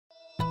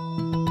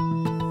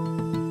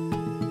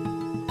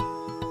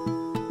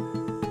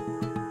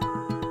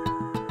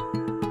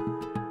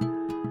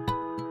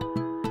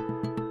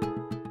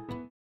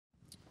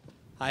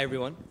Hi,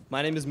 everyone.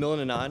 My name is Milan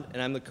Anand, and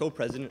I'm the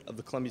co-president of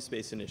the Columbia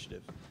Space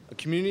Initiative, a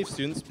community of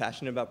students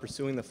passionate about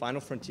pursuing the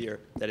final frontier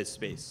that is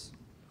space.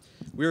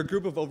 We are a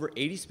group of over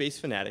 80 space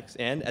fanatics,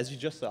 and as you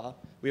just saw,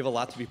 we have a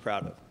lot to be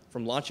proud of,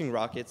 from launching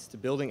rockets to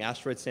building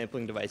asteroid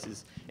sampling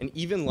devices, and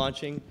even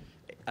launching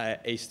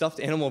a stuffed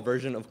animal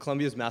version of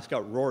Columbia's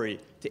mascot, Rory,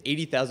 to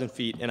 80,000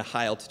 feet in a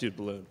high-altitude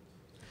balloon.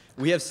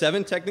 We have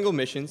 7 technical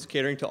missions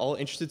catering to all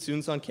interested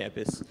students on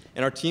campus,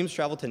 and our teams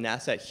travel to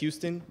NASA at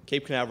Houston,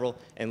 Cape Canaveral,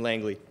 and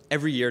Langley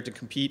every year to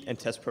compete and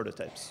test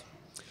prototypes.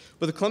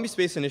 But the Columbia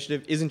Space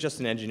Initiative isn't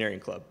just an engineering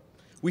club.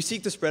 We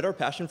seek to spread our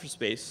passion for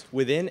space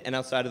within and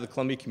outside of the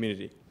Columbia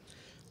community.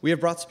 We have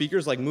brought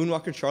speakers like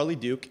moonwalker Charlie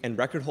Duke and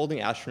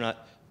record-holding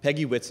astronaut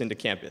Peggy Whitson to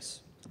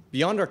campus.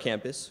 Beyond our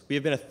campus, we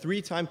have been a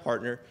 3-time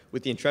partner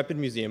with the Intrepid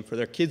Museum for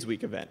their Kids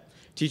Week event,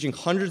 teaching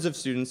hundreds of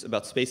students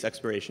about space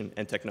exploration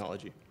and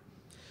technology.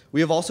 We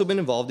have also been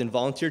involved in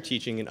volunteer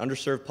teaching in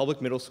underserved public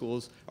middle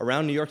schools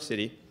around New York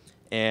City,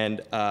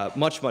 and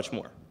much, much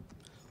more.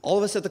 All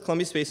of us at the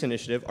Columbia Space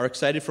Initiative are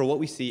excited for what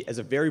we see as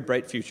a very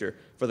bright future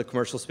for the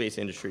commercial space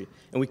industry,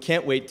 and we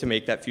can't wait to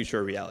make that future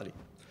a reality.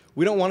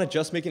 We don't want to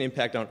just make an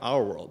impact on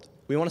our world.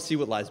 We want to see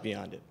what lies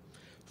beyond it.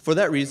 For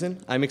that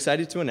reason, I'm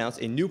excited to announce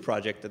a new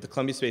project that the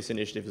Columbia Space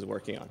Initiative is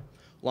working on,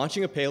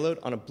 launching a payload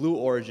on a Blue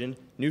Origin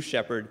New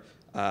Shepard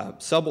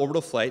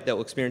suborbital flight that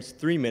will experience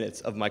 3 minutes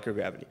of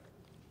microgravity.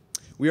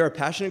 We are a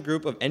passionate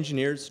group of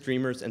engineers,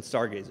 streamers, and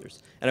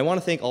stargazers, and I want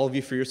to thank all of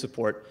you for your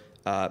support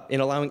in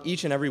allowing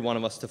each and every one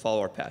of us to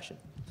follow our passion.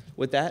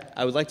 With that,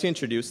 I would like to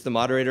introduce the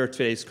moderator of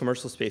today's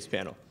commercial space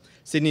panel,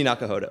 Sidney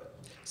Nakahodo.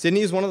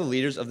 Sidney is one of the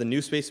leaders of the New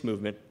Space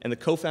Movement and the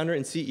co-founder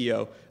and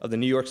CEO of the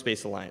New York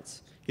Space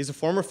Alliance. He's a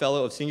former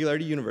fellow of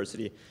Singularity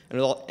University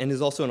and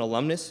is also an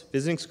alumnus,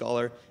 visiting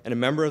scholar, and a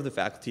member of the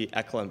faculty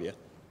at Columbia.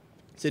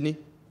 Sidney?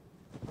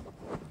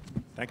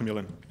 Thank you,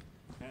 Milan.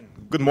 And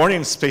good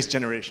morning, space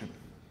generation.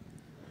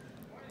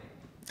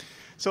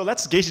 So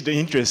let's gauge the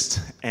interest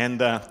and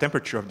the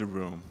temperature of the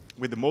room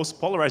with the most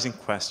polarizing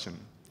question.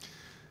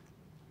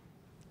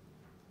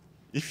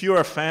 If you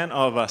are a fan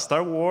of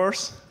Star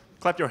Wars,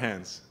 clap your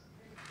hands.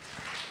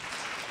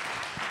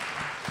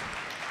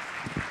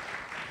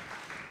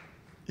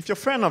 If you're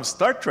a fan of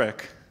Star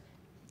Trek,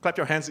 clap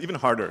your hands even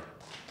harder.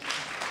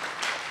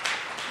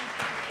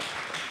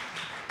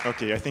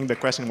 Okay, I think the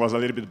question was a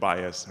little bit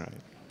biased, right?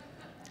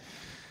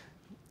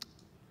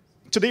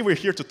 Today we're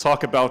here to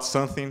talk about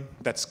something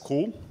that's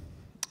cool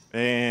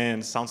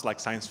and sounds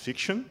like science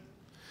fiction,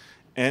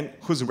 and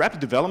whose rapid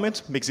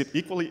development makes it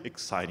equally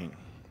exciting.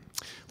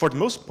 For the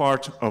most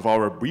part of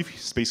our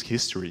brief space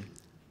history,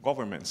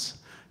 governments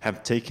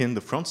have taken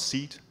the front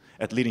seat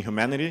at leading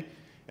humanity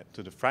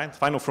to the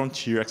final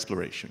frontier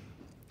exploration.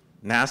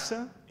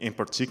 NASA, in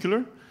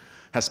particular,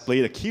 has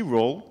played a key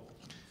role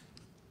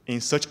in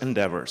such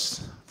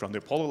endeavors, from the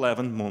Apollo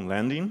 11 moon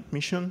landing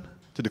mission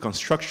to the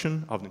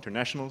construction of the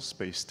International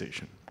Space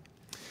Station.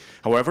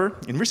 However,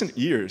 in recent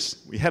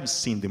years, we have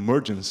seen the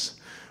emergence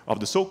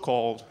of the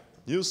so-called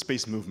new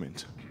space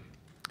movement,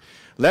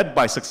 led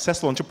by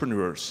successful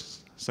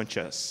entrepreneurs such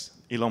as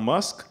Elon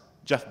Musk,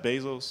 Jeff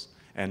Bezos,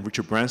 and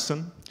Richard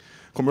Branson.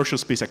 Commercial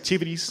space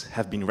activities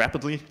have been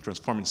rapidly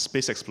transforming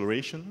space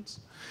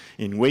explorations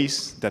in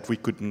ways that we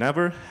could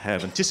never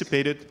have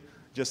anticipated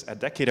just a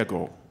decade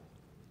ago.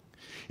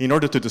 In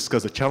order to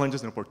discuss the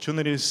challenges and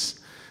opportunities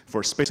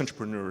for space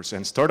entrepreneurs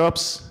and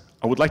startups,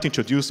 I would like to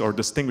introduce our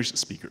distinguished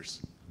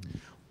speakers.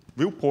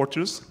 Will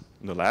Porteous,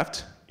 on the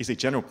left, is a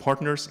general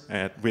partner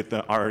with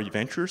RE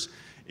Ventures,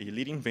 a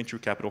leading venture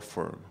capital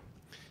firm.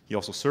 He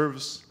also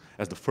serves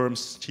as the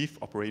firm's chief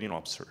operating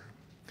officer.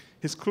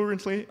 He's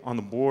currently on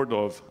the board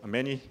of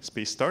many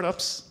space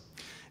startups,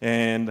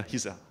 and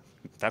he's a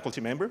faculty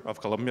member of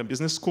Columbia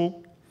Business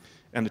School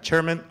and the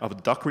chairman of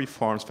the Dockery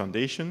Farms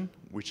Foundation,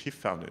 which he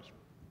founded.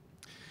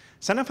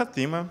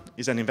 Fathima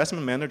is an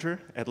investment manager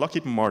at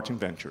Lockheed Martin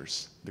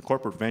Ventures, the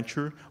corporate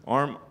venture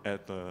arm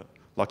at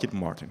Lockheed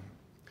Martin.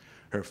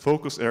 Her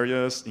focus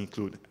areas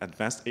include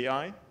advanced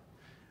AI,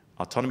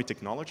 autonomy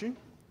technology,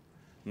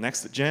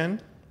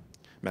 next-gen,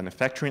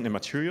 manufacturing and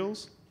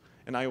materials,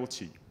 and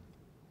IoT.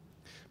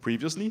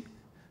 Previously,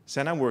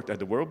 Sana worked at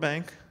the World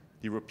Bank,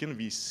 the European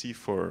VC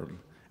firm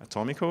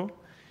Atomico,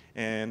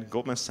 and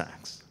Goldman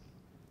Sachs.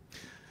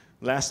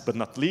 Last but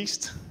not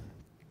least,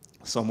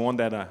 someone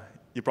that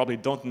you probably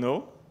don't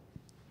know,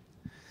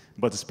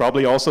 but is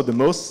probably also the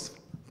most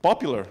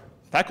popular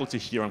faculty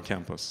here on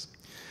campus.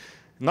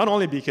 Not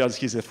only because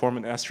he's a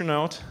former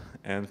astronaut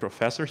and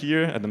professor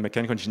here at the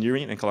Mechanical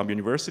Engineering at Columbia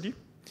University,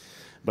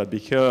 but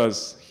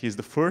because he's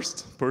the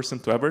first person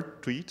to ever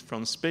tweet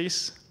from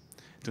space,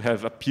 to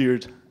have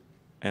appeared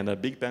in a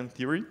Big Bang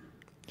Theory,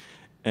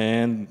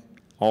 and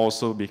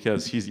also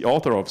because he's the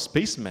author of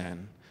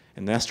Spaceman,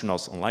 an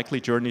astronaut's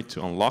unlikely journey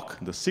to unlock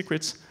the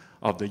secrets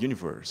of the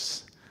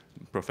universe,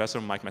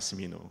 Professor Mike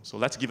Massimino. So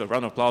let's give a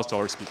round of applause to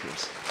our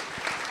speakers.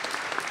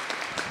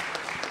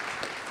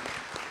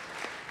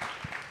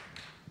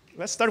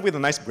 Let's start with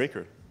an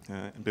icebreaker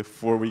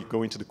before we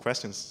go into the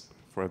questions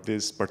for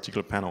this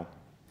particular panel.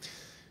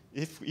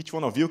 If each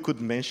one of you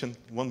could mention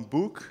one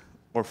book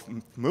or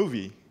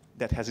movie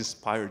that has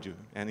inspired you,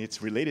 and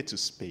it's related to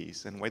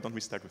space? And why don't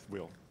we start with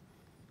Will?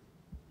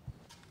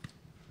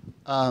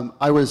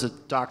 I was a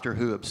Doctor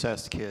Who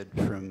obsessed kid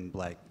from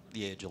like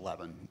the age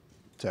 11.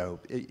 So,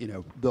 you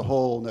know, the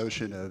whole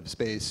notion of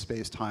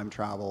space time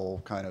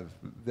travel, kind of,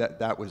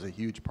 that was a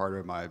huge part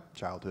of my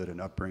childhood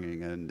and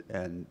upbringing.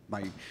 And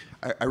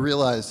I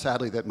realized,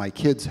 sadly, that my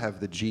kids have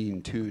the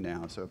gene too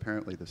now. So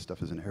apparently this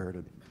stuff is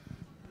inherited.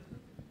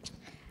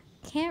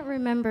 Can't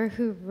remember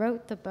who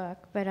wrote the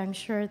book, but I'm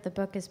sure the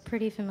book is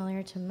pretty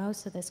familiar to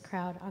most of this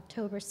crowd.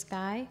 October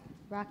Sky,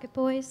 Rocket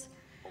Boys.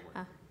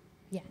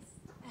 Yes.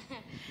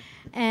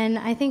 And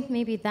I think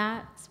maybe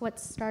that's what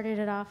started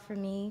it off for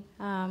me.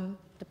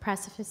 The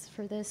precipice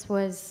for this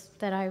was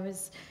that I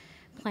was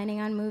planning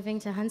on moving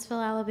to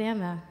Huntsville,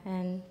 Alabama,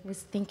 and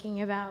was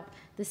thinking about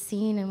the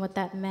scene and what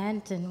that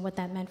meant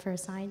for a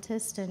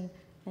scientist, and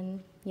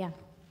yeah.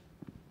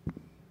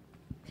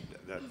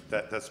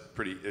 That's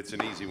pretty. It's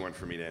an easy one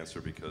for me to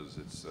answer because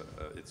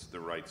it's the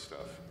right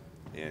stuff,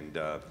 and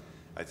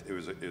it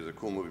was a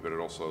cool movie, but it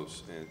also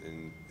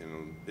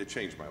it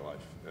changed my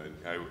life.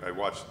 I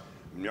watched.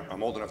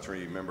 I'm old enough to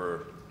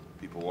remember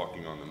people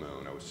walking on the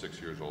moon. I was 6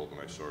 years old when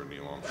I saw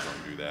Neil Armstrong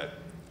do that,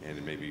 and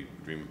it made me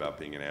dream about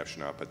being an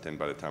astronaut. But then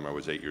by the time I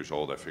was 8 years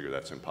old, I figured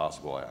that's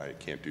impossible. I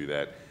can't do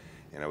that.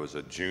 And I was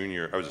a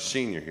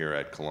senior here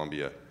at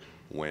Columbia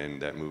when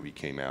that movie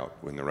came out,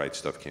 when The Right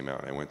Stuff came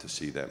out. And I went to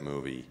see that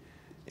movie,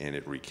 and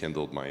it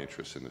rekindled my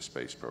interest in the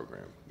space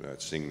program.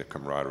 Seeing the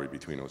camaraderie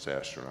between those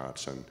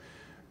astronauts and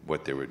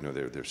what they would know,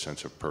 their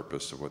sense of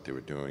purpose of what they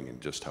were doing, and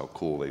just how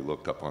cool they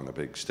looked up on the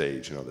big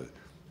stage. You know, the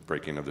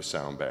breaking of the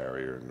sound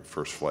barrier and the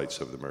first flights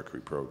of the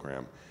Mercury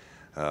program.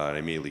 And I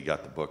immediately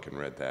got the book and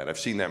read that. I've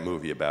seen that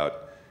movie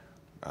about,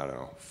 I don't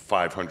know,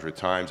 500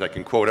 times. I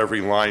can quote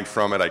every line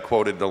from it. I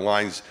quoted the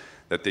lines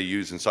that they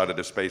use inside of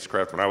the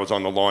spacecraft when I was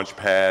on the launch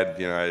pad.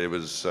 You know, it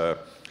was,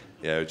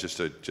 yeah, it was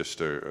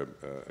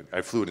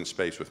I flew it in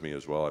space with me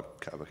as well. I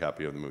have a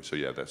copy of the movie. So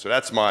yeah,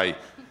 that's my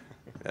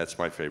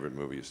favorite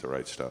movie, is The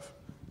Right Stuff.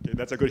 Okay,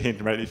 that's a good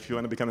hint, right? If you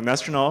want to become an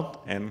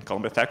astronaut and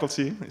Columbia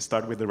faculty,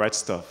 start with The Right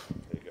Stuff.